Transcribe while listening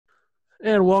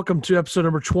And welcome to episode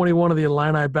number 21 of the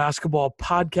Illini Basketball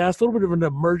Podcast. A little bit of an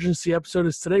emergency episode.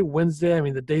 Is today Wednesday? I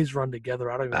mean, the days run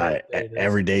together. I don't even know what day it is.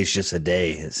 Every day's just a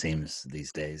day, it seems,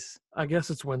 these days. I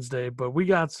guess it's Wednesday, but we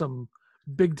got some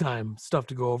big-time stuff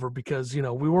to go over because, we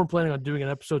weren't planning on doing an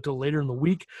episode till later in the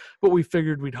week, but we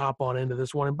figured we'd hop on into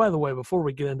this one. And by the way, before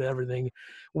we get into everything,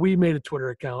 we made a Twitter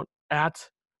account at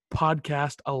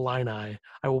Podcast Illini.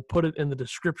 I will put it in the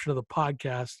description of the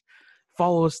podcast.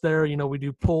 Follow us there. We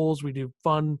do polls, we do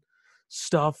fun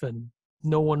stuff, and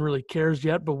no one really cares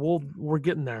yet, but we're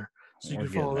getting there. So you can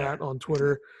follow that on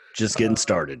Twitter. Just getting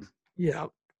started. Yeah.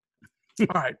 All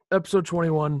right. Episode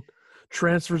 21,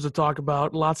 transfers to talk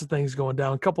about. Lots of things going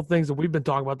down. A couple things that we've been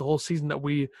talking about the whole season that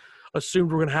we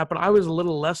assumed were going to happen. I was a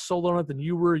little less sold on it than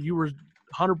you were. You were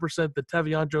 100% that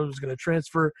Tevion Jones was going to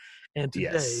transfer, and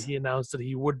today he announced that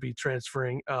he would be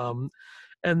transferring.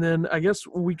 And then I guess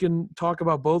we can talk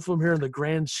about both of them here in the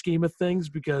grand scheme of things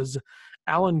because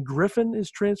Alan Griffin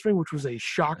is transferring, which was a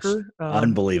shocker.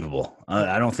 Unbelievable.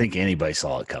 I don't think anybody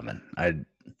saw it coming. I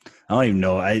don't even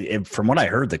know. From what I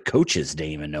heard, the coaches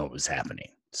didn't even know it was happening.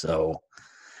 So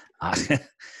kind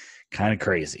of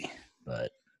crazy. But,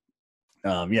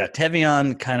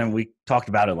 Tevion we talked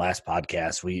about it last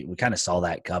podcast. We kind of saw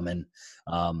that coming.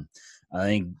 I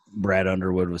think Brad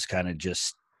Underwood was kind of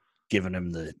just giving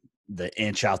him the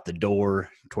inch out the door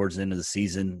towards the end of the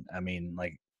season. I mean,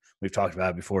 like we've talked about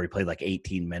it before, he played like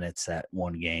 18 minutes that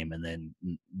one game and then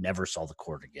never saw the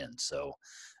court again. So,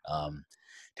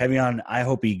 Tevion, I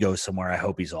hope he goes somewhere. I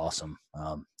hope he's awesome.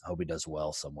 I hope he does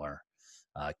well somewhere.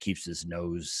 Keeps his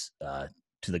nose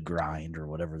to the grind or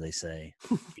whatever they say.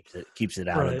 Keeps it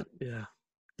out of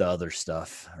the other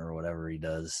stuff or whatever he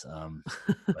does.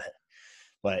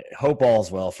 But hope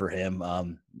all's well for him.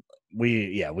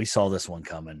 We saw this one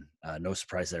coming. No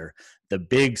surprise there. The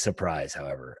big surprise,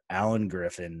 however, Alan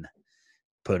Griffin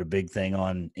put a big thing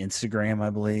on Instagram, I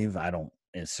believe. I don't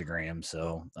Instagram,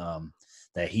 so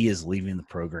that he is leaving the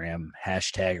program.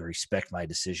 # respect my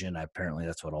decision. Apparently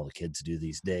that's what all the kids do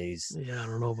these days. Yeah, I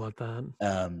don't know about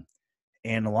that.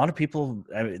 And a lot of people,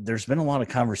 there's been a lot of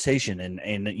conversation,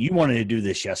 and you wanted to do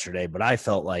this yesterday, but I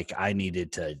felt like I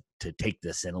needed to take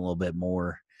this in a little bit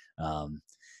more.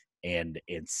 And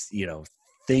it's,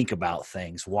 think about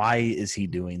things. Why is he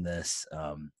doing this?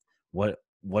 What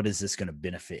is this going to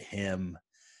benefit him?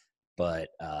 But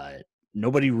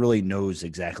nobody really knows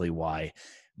exactly why.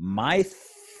 My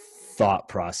thought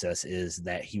process is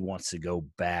that he wants to go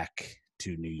back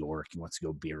to New York. He wants to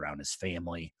go be around his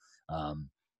family.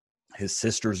 His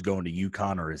sister's going to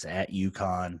UConn or is at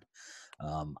UConn.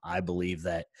 I believe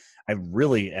that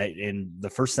and the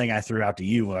first thing I threw out to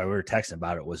you when we were texting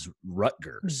about it was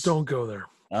Rutgers. Don't go there.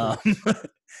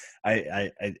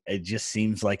 It just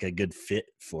seems like a good fit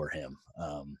for him.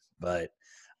 But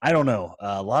I don't know.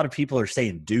 A lot of people are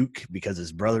saying Duke because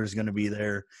his brother's going to be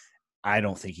there. I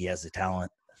don't think he has the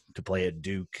talent to play at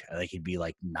Duke. I think he'd be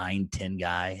like 9-10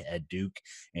 guy at Duke.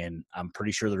 And I'm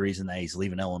pretty sure the reason that he's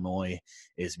leaving Illinois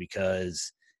is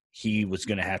because he was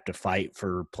going to have to fight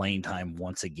for playing time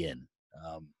once again.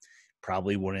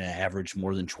 Probably wouldn't average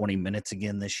more than 20 minutes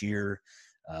again this year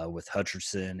with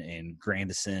Hutcherson and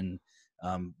Grandison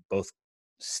both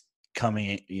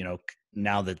coming,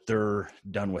 now that they're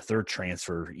done with their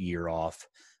transfer year off,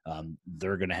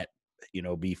 they're going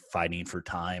to, be fighting for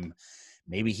time.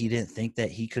 Maybe he didn't think that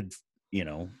he could,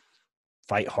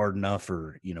 fight hard enough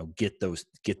or, get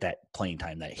that playing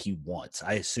time that he wants.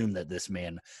 I assume that this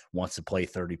man wants to play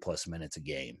 30-plus minutes a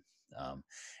game,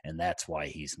 and that's why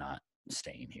he's not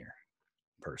staying here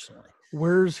personally.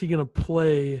 Where's he going to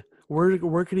play?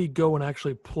 Where could he go and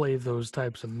actually play those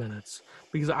types of minutes?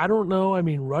 Because I don't know. I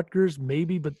mean, Rutgers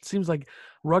maybe, but it seems like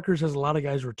Rutgers has a lot of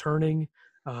guys returning.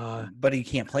 But he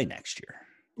can't play next year.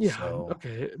 Yeah, so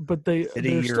okay. But they're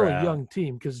still a young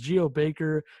team because Geo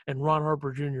Baker and Ron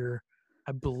Harper Jr.,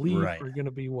 I believe, are going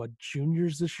to be,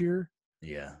 juniors this year?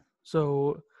 Yeah.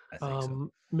 So,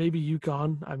 maybe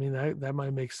UConn. I mean, that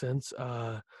might make sense.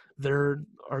 They're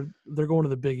going to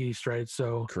the Big East, right?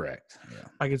 So correct. Yeah,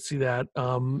 I could see that.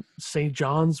 St.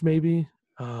 John's maybe.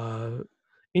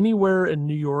 Anywhere in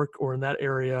New York or in that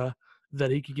area that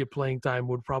he could get playing time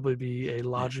would probably be a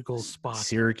logical spot.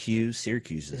 Syracuse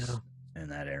is in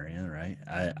that area, right?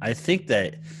 I think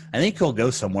he'll go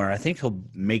somewhere. I think he'll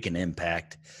make an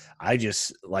impact.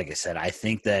 Like I said, I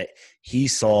think that he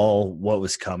saw what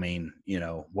was coming,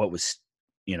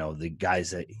 the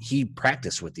guys that he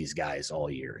practiced with these guys all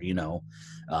year,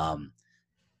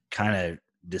 kind of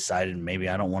decided maybe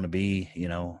I don't want to be,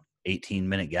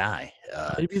 18-minute guy.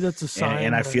 Maybe that's a sign.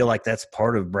 And I feel like that's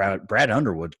part of Brad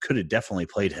Underwood could have definitely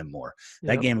played him more.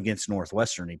 That Yep. game against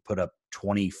Northwestern, he put up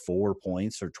 24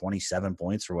 points or 27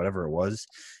 points or whatever it was,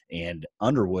 and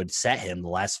Underwood sat him the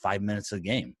last 5 minutes of the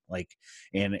game. Like,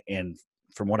 and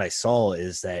from what I saw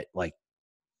is that like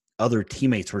other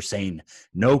teammates were saying,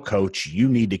 "No, coach, you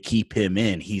need to keep him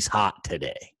in. He's hot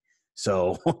today."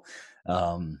 So,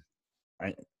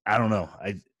 I don't know.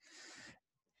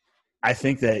 I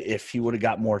think that if he would have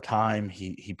got more time,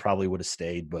 he probably would have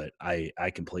stayed, but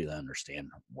I completely understand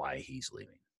why he's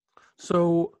leaving.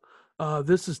 So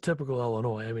this is typical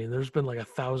Illinois. I mean, there's been like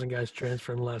 1,000 guys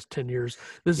transfer in the last 10 years.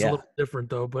 This is a little different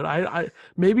though, but I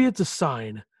maybe it's a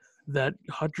sign that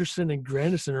Hutcherson and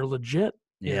Grandison are legit.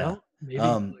 You know? Maybe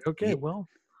okay, well.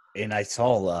 And I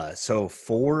saw so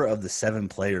 4 of the 7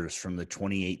 players from the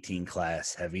 2018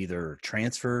 class have either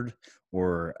transferred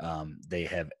or they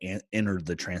have entered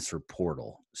the transfer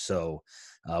portal. So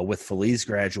with Feliz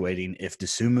graduating, if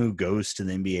DeSumo goes to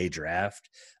the NBA draft,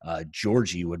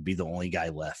 Georgie would be the only guy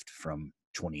left from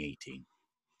 2018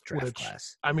 draft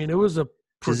class. I mean, it was a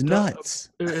nuts.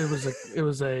 It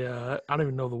was a I don't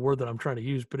even know the word that I'm trying to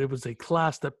use, but it was a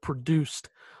class that produced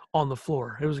on the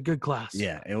floor. It was a good class.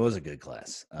 Yeah, it was a good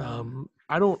class.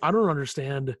 I don't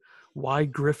understand why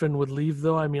Griffin would leave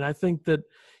though. I mean, I think that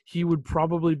he would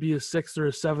probably be a 6th or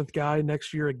a 7th guy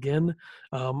next year again.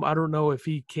 I don't know if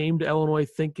he came to Illinois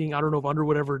thinking, I don't know if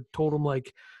Underwood ever told him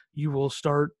like you will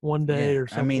start one day or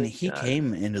something. I mean, he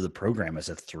came into the program as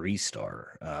a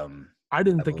 3-star. I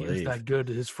didn't think he was that good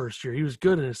his first year. He was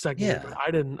good in his second year, but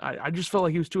I just felt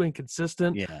like he was too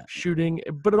inconsistent shooting,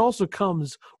 but it also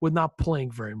comes with not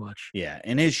playing very much. Yeah,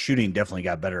 and his shooting definitely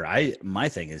got better. My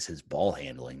thing is his ball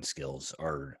handling skills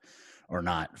are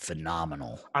not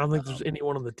phenomenal. I don't think there's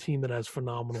anyone on the team that has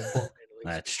phenomenal ball handling.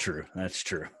 That's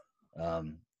true.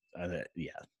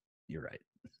 Yeah, you're right.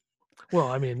 Well,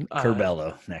 I mean,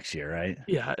 Curbelo next year, right?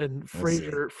 Yeah, and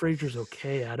Frazier's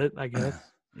okay at it, I guess.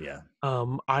 Yeah.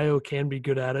 Ayo can be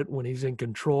good at it when he's in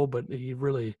control, but he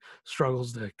really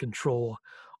struggles to control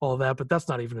all that. But that's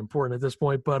not even important at this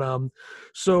point. But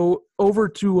so over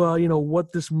to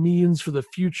what this means for the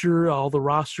future, all the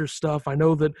roster stuff. I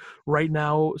know that right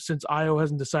now, since Ayo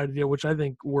hasn't decided yet, which I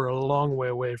think we're a long way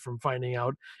away from finding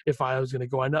out if Ayo's going to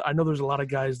go. I know there's a lot of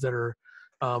guys that are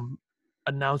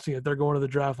announcing that they're going to the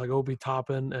draft, like Obi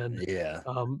Toppin, and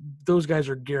those guys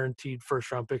are guaranteed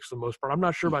first-round picks for the most part. I'm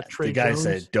not sure about Trey the guys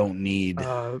Jones. that don't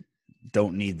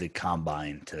need the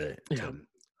combine to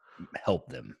help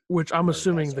them. Which I'm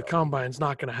assuming the combine's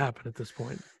not going to happen at this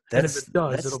point. And if it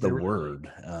does, it'll the be word.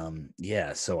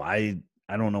 So I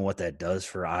don't know what that does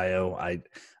for Ayo.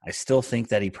 I still think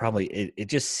that he probably it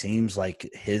just seems like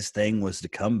his thing was to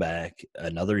come back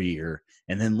another year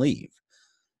and then leave.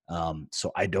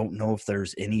 So I don't know if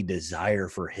there's any desire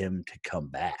for him to come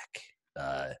back,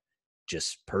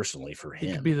 just personally for him.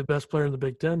 He could be the best player in the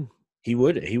Big Ten. He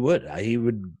would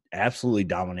absolutely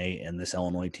dominate, and this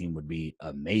Illinois team would be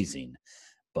amazing.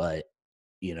 But,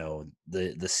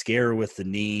 the scare with the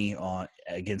knee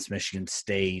against Michigan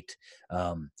State,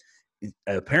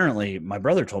 apparently my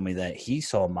brother told me that he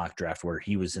saw a mock draft where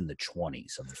he was in the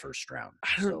 20s of the first round.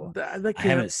 I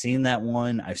haven't seen that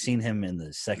one. I've seen him in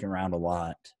the second round a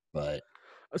lot. But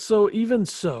even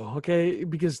so, okay,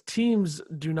 because teams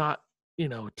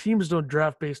don't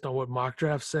draft based on what mock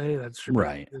drafts say. That's true,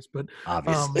 right? But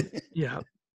obviously,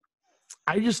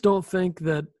 I just don't think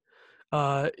that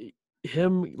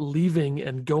him leaving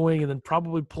and going and then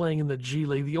probably playing in the G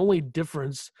League. The only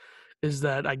difference is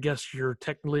that I guess you're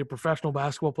technically a professional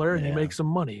basketball player and you make some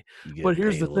money. But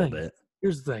here's the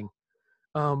thing.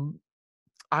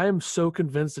 I am so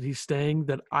convinced that he's staying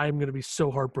that I'm going to be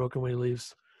so heartbroken when he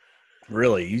leaves.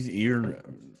 Really? You're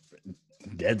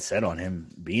dead set on him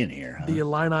being here, huh? The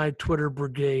Illini Twitter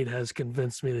brigade has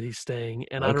convinced me that he's staying,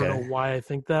 and I don't know why I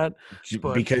think that.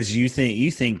 Because you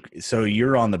think so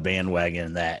you're on the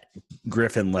bandwagon that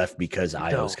Griffin left because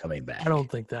Ayo's coming back. I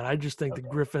don't think that. I just think that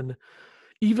Griffin,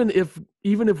 even if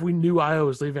we knew Ayo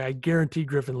was leaving, I guarantee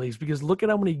Griffin leaves because look at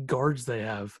how many guards they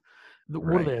have.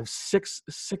 What do they have? Six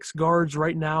guards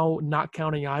right now, not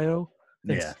counting Ayo.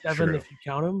 And 7 if you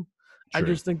count him. True. I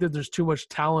just think that there's too much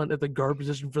talent at the guard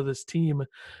position for this team,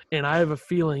 and I have a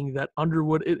feeling that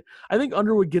Underwood. I think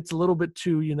Underwood gets a little bit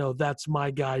too, that's my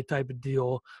guy type of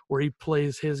deal, where he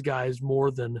plays his guys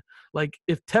more than like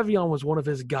if Tevion was one of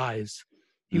his guys,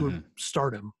 he would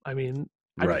start him. I mean,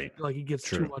 I feel like he gets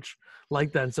too much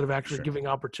like that instead of actually giving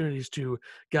opportunities to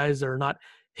guys that are not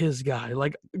his guy.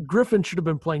 Like Griffin should have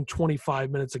been playing 25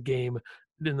 minutes a game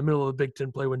in the middle of the Big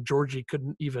Ten play when Georgie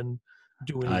couldn't even.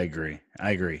 do I anything.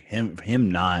 agree.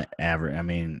 Him not average. I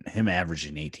mean, him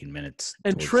averaging 18 minutes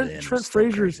And towards the end was Trent still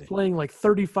Frazier is crazy. playing like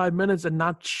 35 minutes and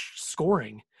not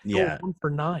scoring, going Yeah. 1 for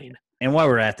 9. And while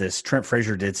we're at this, Trent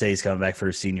Frazier did say he's coming back for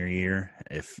his senior year.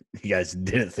 If you guys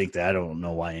didn't think that, I don't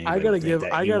know why anybody would think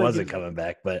that he wasn't coming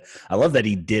back. But I love that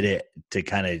he did it to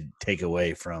kind of take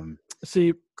away from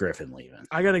Griffin leaving.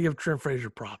 I got to give Trent Frazier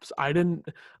props.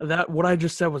 What I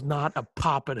just said was not a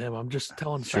pop at him. I'm just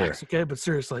telling facts, okay? But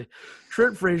seriously,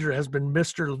 Trent Frazier has been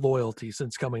Mr. Loyalty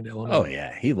since coming to Illinois. Oh,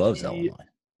 yeah. He loves Illinois.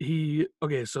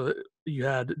 So you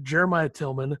had Jeremiah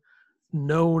Tillman,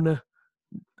 known,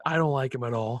 I don't like him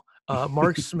at all.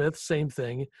 Mark Smith, same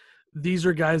thing. These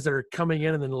are guys that are coming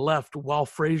in and then left while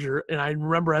Frazier, and I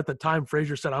remember at the time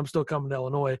Frazier said, I'm still coming to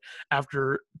Illinois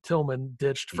after Tillman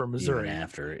ditched for Missouri. Even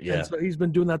after, yeah. And so he's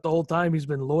been doing that the whole time. He's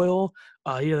been loyal.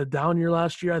 He had a down year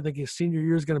last year. I think his senior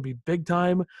year is going to be big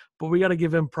time, but we got to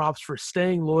give him props for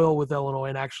staying loyal with Illinois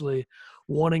and actually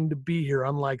wanting to be here,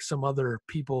 unlike some other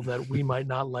people that we might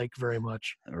not like very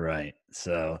much. Right.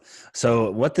 So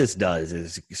what this does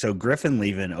is, Griffin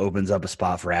leaving opens up a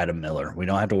spot for Adam Miller. We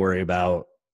don't have to worry about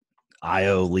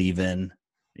Io leaving,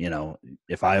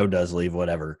 if Io does leave,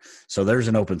 whatever. So there's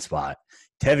an open spot.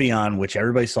 Tevion, which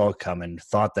everybody saw coming,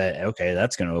 thought that, okay,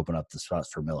 that's going to open up the spots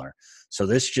for Miller. So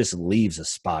this just leaves a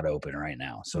spot open right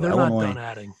now. So they're Illinois not done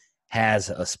adding. Has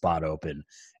a spot open.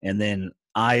 And then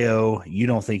Io, you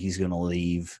don't think he's going to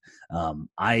leave.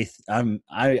 I'd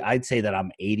say that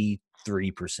I'm 83%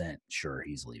 sure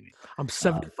he's leaving. I'm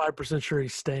 75% sure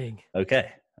he's staying.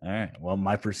 Okay. All right. Well,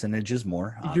 my percentage is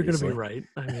more. Obviously. You're going to be right.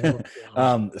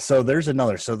 I mean, so there's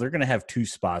another. So they're going to have 2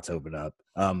 spots open up.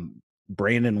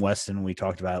 Brandon Weston, we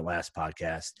talked about last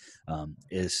podcast,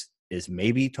 is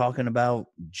maybe talking about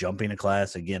jumping a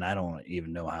class again. I don't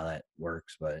even know how that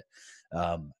works, but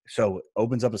so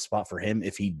opens up a spot for him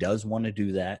if he does want to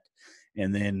do that.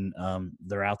 And then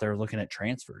they're out there looking at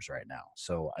transfers right now.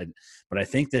 So I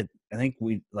think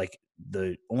we like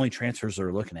the only transfers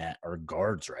they're looking at are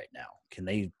guards right now. Can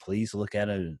they please look at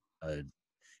a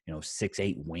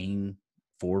 6'8" wing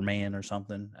 4-man or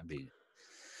something? That'd be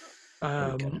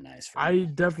kind of nice. I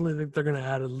definitely think they're going to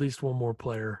add at least one more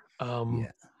player.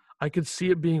 I could see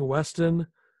it being Weston,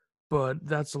 but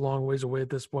that's a long ways away at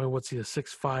this point. What's he, a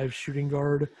 6'5" shooting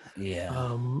guard?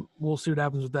 Yeah. We'll see what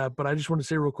happens with that. But I just want to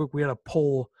say real quick, we had a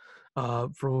poll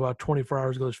from about 24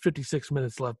 hours ago. There's 56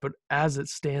 minutes left. But as it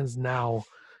stands now,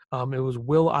 it was,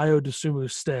 will Io DeSumo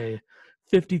stay?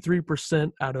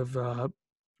 53% out of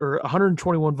or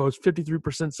 121 votes,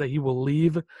 53% say he will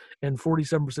leave, and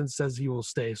 47% says he will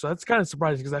stay. So that's kind of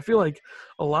surprising because I feel like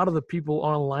a lot of the people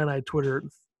on Illini Twitter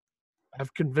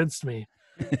have convinced me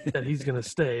that he's going to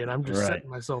stay, and I'm just setting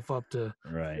myself up to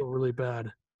feel really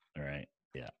bad. Right.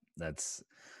 Yeah.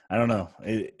 I don't know.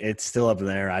 It's still up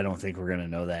there. I don't think we're going to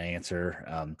know that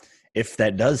answer. If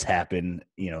that does happen,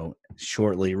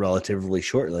 relatively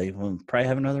shortly, we'll probably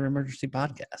have another emergency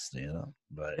podcast,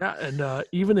 but yeah. And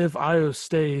even if Io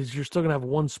stays, you're still going to have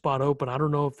one spot open. I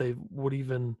don't know if they would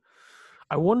even,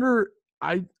 I wonder,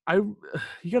 you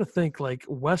got to think like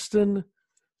Weston,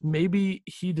 maybe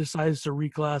he decides to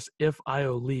reclass if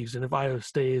Io leaves, and if Io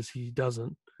stays, he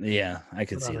doesn't. Yeah, I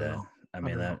could see that. I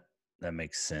mean, that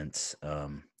makes sense.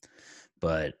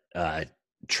 But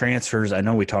transfers, I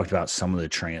know we talked about some of the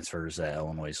transfers that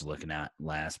Illinois is looking at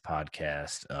last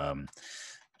podcast.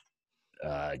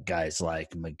 Guys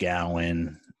like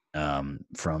McGowan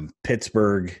from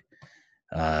Pittsburgh.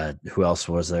 Who else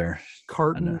was there?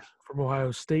 Carton from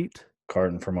Ohio State.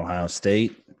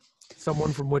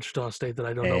 Someone from Wichita State that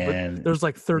I don't know, but there's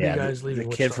like 30 guys leaving.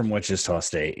 The kid from Wichita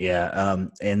State, yeah.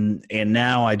 And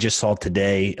now I just saw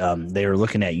today they are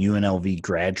looking at UNLV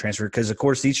grad transfer because, of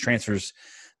course, these transfers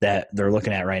that they're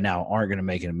looking at right now aren't going to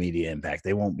make an immediate impact.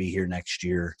 They won't be here next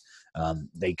year.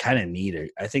 They kind of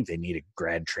I think they need a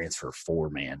grad transfer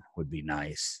 4-man would be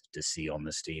nice to see on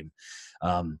this team.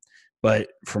 But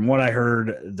from what I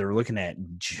heard, they're looking at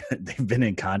they've been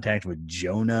in contact with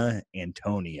Jonah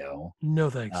Antonio. No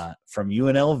thanks. From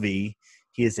UNLV.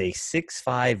 He is a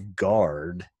 6'5"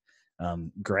 guard,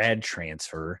 grad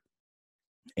transfer,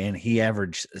 and he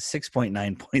averaged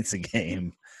 6.9 points a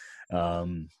game.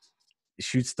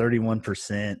 Shoots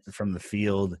 31% from the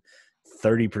field,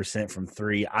 30% from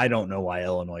 3. I don't know why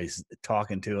Illinois is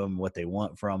talking to him, what they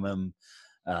want from him,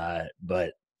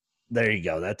 but there you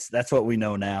go. That's what we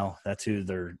know now. That's who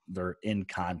they're in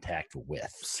contact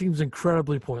with. Seems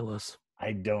incredibly pointless.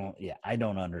 I don't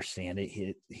understand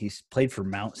it. He's played for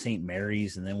Mount St.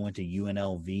 Mary's and then went to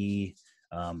UNLV.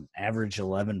 Averaged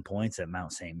 11 points at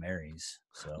Mount St. Mary's.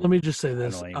 So let me just say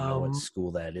this: I don't even know what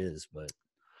school that is, but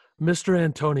Mr.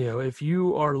 Antonio, if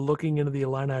you are looking into the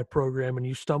Illini program and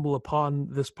you stumble upon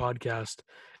this podcast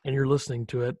and you're listening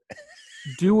to it,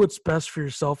 do what's best for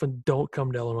yourself and don't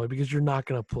come to Illinois because you're not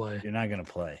going to play. You're not going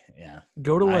to play. Yeah.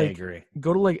 I agree.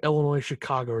 Go to like Illinois,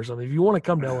 Chicago or something. If you want to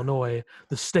come to Illinois,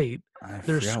 the state,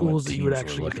 there's schools that you would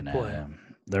actually get to play.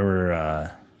 There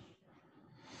were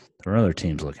other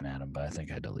teams looking at him, but I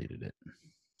think I deleted it.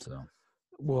 So,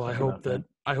 well, I hope that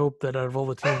out of all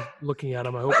the teams looking at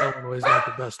him, I hope Illinois is not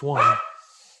the best one,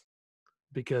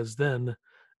 because then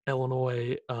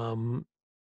Illinois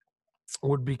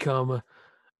would become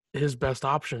his best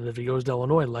option if he goes to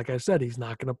Illinois. Like I said, he's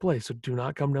not going to play, so do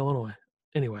not come to Illinois.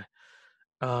 Anyway,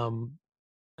 and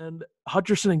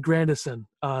Hutcherson and Grandison,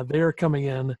 they are coming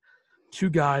in. Two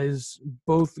guys,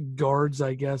 both guards,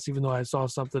 I guess, even though I saw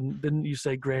something. Didn't you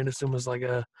say Grandison was like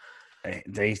a –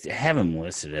 They have him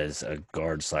listed as a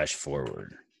guard /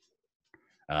 forward.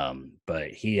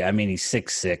 But he's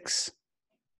 6'6",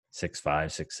 6'5",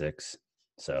 6'6".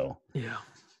 So yeah,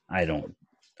 I don't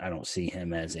see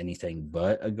him as anything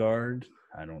but a guard.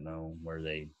 I don't know where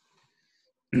they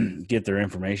get their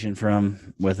information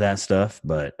from with that stuff.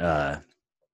 But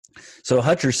so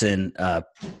Hutcherson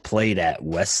played at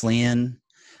Wesleyan,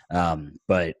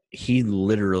 but he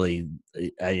literally,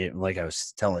 like I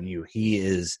was telling you, he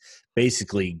is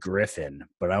basically Griffin,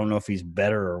 but I don't know if he's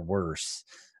better or worse.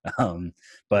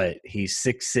 But he's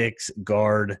 6'6",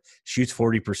 guard, shoots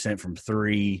 40% from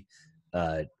three,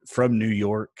 from New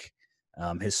York.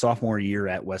 His sophomore year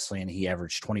at Wesleyan, he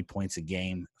averaged 20 points a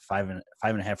game,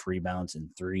 5.5 rebounds, and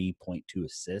 3.2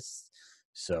 assists.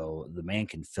 So the man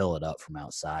can fill it up from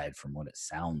outside, from what it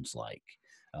sounds like.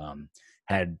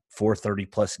 Had 4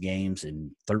 30-plus games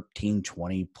and 13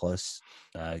 20-plus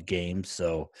games.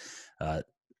 So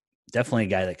definitely a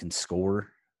guy that can score.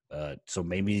 So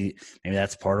maybe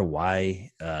that's part of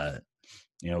why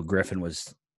Griffin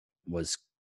was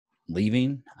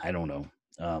leaving. I don't know.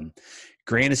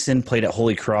 Grandison played at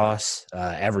Holy Cross,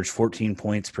 averaged 14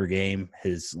 points per game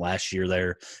his last year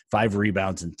there, 5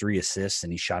 rebounds and 3 assists,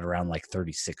 and he shot around like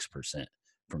 36%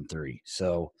 from three.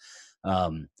 So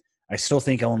I still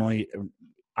think Illinois,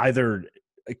 either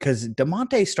because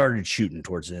DeMonte started shooting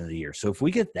towards the end of the year. So if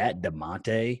we get that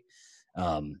DeMonte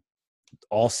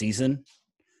all season,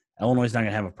 Illinois is not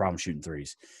going to have a problem shooting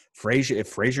threes. If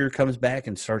Frazier comes back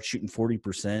and starts shooting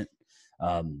 40%,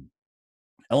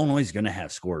 Illinois is going to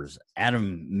have scores.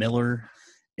 Adam Miller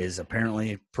is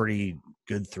apparently a pretty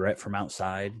good threat from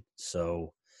outside.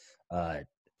 So,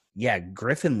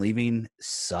 Griffin leaving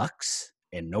sucks,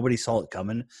 and nobody saw it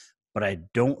coming, but I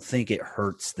don't think it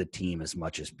hurts the team as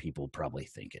much as people probably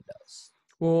think it does.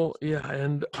 Well, yeah,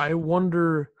 and I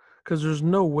wonder, because there's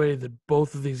no way that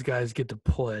both of these guys get to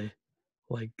play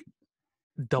like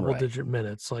double-digit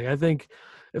minutes. Like, I think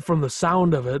from the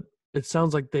sound of it, it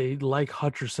sounds like they like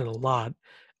Hutcherson a lot,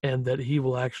 and that he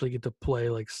will actually get to play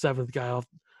like 7th guy off,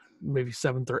 maybe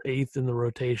 7th or 8th in the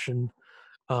rotation.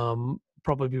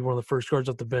 Probably be one of the first guards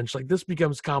off the bench. Like, this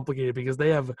becomes complicated because they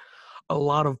have a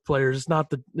lot of players. It's not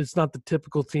the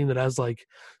typical team that has like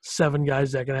 7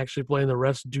 guys that can actually play and the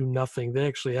rest do nothing. They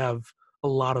actually have a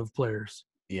lot of players.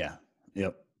 Yeah.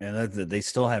 Yep. And they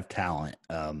still have talent.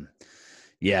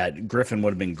 Griffin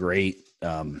would have been great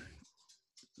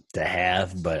to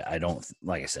have, but I don't,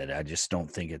 like I said, I just don't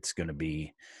think it's going to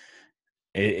be,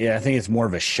 I think it's more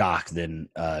of a shock than,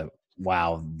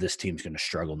 wow, this team's going to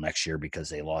struggle next year because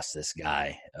they lost this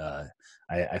guy.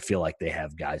 I feel like they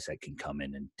have guys that can come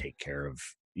in and take care of,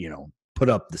 put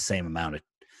up the same amount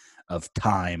of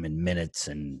time and minutes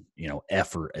and,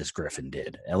 effort as Griffin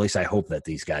did. At least I hope that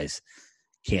these guys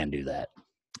can do that.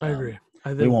 I agree.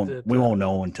 I think we won't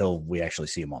know until we actually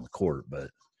see them on the court, but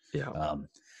yeah.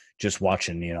 Just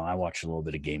watching, I watched a little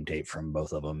bit of game tape from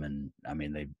both of them, and I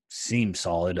mean, they seem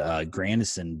solid.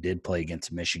 Grandison did play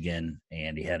against Michigan,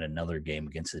 and he had another game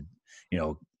against a,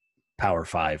 Power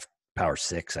 5, Power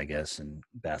 6, I guess, in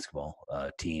basketball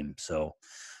team. So,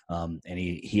 and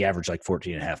he averaged like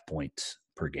 14.5 points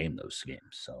per game those games.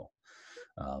 So,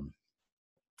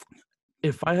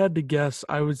 if I had to guess,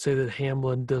 I would say that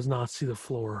Hamlin does not see the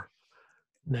floor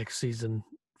next season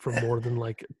for more than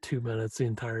like 2 minutes the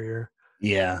entire year.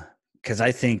 Yeah, because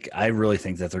I really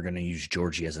think that they're going to use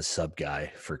Georgie as a sub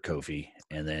guy for Kofi,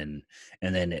 and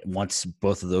then once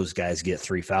both of those guys get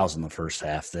 3 fouls in the first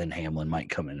half, then Hamlin might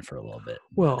come in for a little bit.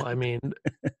 Well, I mean,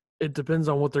 it depends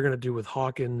on what they're going to do with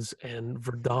Hawkins and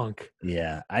Verdonk.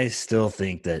 Yeah, I still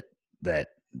think that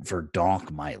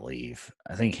Verdonk might leave.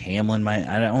 I think Hamlin might.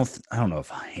 I don't know if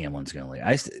Hamlin's going to leave.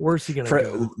 Where's he going to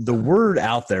go? The word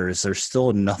out there is there's still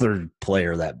another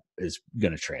player that is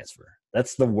going to transfer.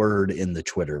 That's the word in the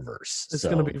Twitterverse. It's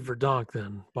going to be Verdonk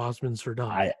then. Bosman's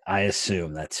Verdonk. I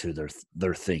assume that's who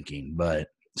they're thinking. But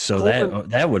so Coleman,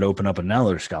 that would open up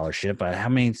another scholarship. How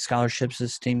many scholarships is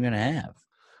this team going to have?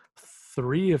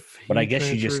 3 if he But I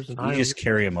guess you transfers just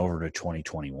carry him over to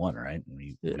 2021, right?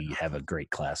 We have a great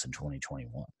class in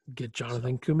 2021. Get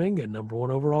Jonathan Kuminga, number 1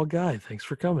 overall guy. Thanks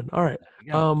for coming. All right.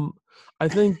 Yeah. I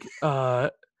think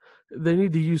they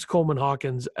need to use Coleman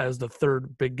Hawkins as the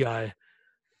third big guy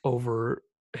over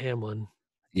Hamlin.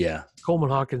 Yeah. Coleman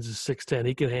Hawkins is 6'10".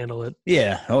 He can handle it.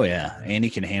 Yeah. Oh, yeah. And he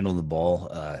can handle the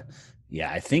ball. Yeah,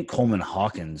 I think Coleman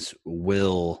Hawkins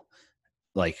will,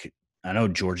 like, I know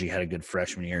Georgie had a good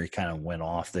freshman year. He kind of went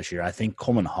off this year. I think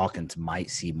Coleman Hawkins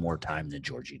might see more time than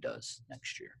Georgie does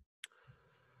next year.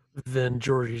 Then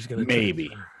Georgie's going to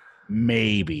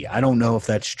Maybe. I don't know if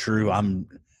that's true.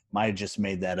 Might have just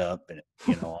made that up,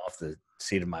 off the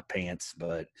seat of my pants.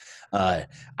 But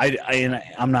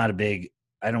I'm not a big.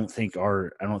 I don't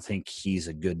think he's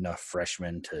a good enough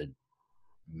freshman to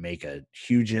make a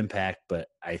huge impact. But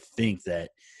I think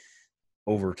that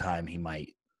over time he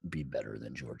might be better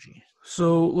than Georgie.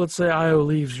 So let's say Io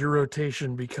leaves, your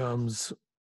rotation becomes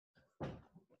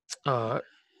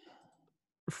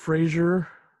Frazier,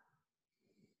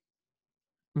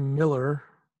 Miller,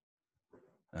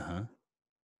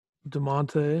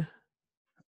 DeMonte.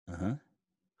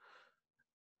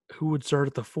 Who would start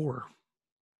at the 4?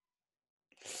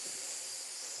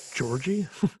 Georgie?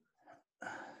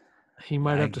 He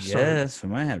might have to start. Yes, we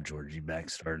might have Georgie back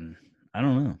starting. I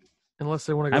don't know. Unless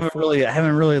they want to go. I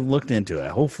haven't really looked into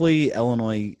it. Hopefully,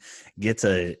 Illinois gets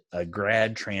a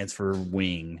grad transfer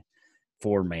wing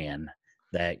 4-man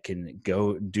that can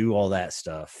go do all that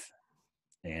stuff,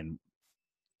 and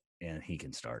he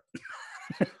can start.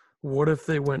 What if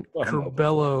they went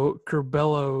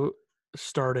Curbelo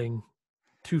starting,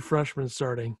 2 freshmen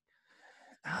starting?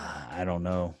 I don't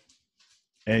know.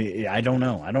 I don't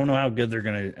know. I don't know how good they're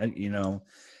going to,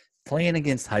 playing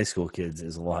against high school kids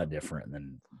is a lot different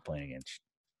than playing against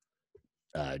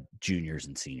juniors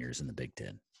and seniors in the Big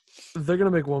Ten. They're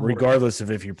going to make one regardless of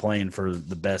if you're playing for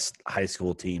the best high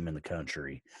school team in the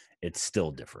country, it's still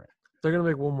different. They're going to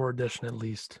make one more addition at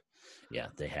least. Yeah,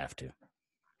 they have to.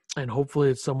 And hopefully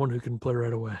it's someone who can play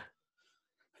right away.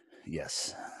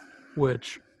 Yes.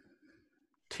 Which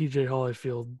TJ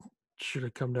Holyfield should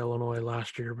have come to Illinois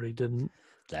last year, but he didn't.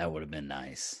 That would have been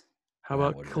nice. How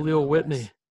about Khalil Whitney?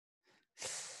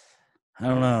 Nice. I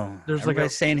don't know. There's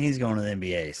Everybody's saying he's going to the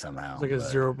NBA somehow. There's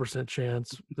like a 0%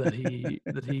 chance that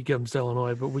he comes to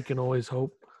Illinois, but we can always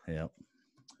hope. Yep.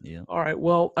 Yeah. All right.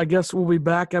 Well, I guess we'll be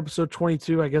back episode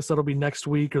 22. I guess that'll be next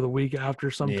week or the week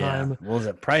after sometime. Yeah. Well, is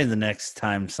it probably the next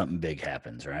time something big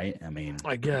happens, right?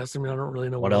 I guess. I don't really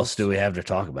know what else do we have to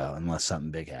talk about unless something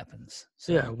big happens.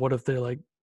 So, yeah. What if they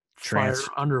fire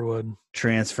Underwood?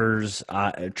 Transfers,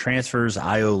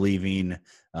 IO leaving,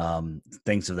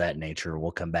 things of that nature.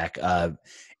 We'll come back.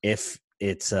 If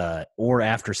it's or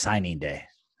after signing day,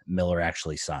 Miller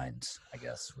actually signs, I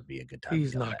guess would be a good time.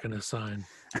 He's not going to sign.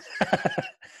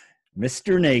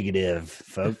 Mr. Negative,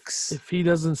 folks. If he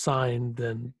doesn't sign,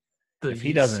 then the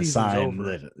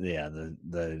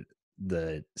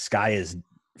sky is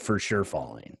for sure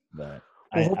falling. But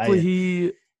hopefully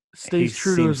he stays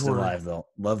true to his word.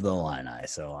 Love the Illini,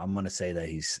 so I'm going to say that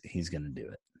he's going to do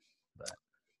it. But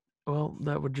well,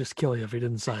 that would just kill you if he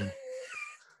didn't sign.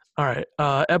 All right,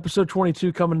 episode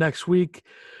 22 coming next week.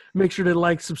 Make sure to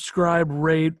like, subscribe,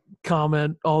 rate,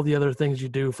 comment, all the other things you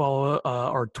do. Follow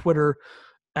our Twitter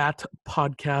at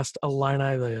Podcast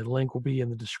Illini. The link will be in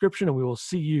the description, and we will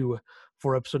see you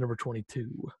for episode number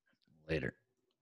 22. Later.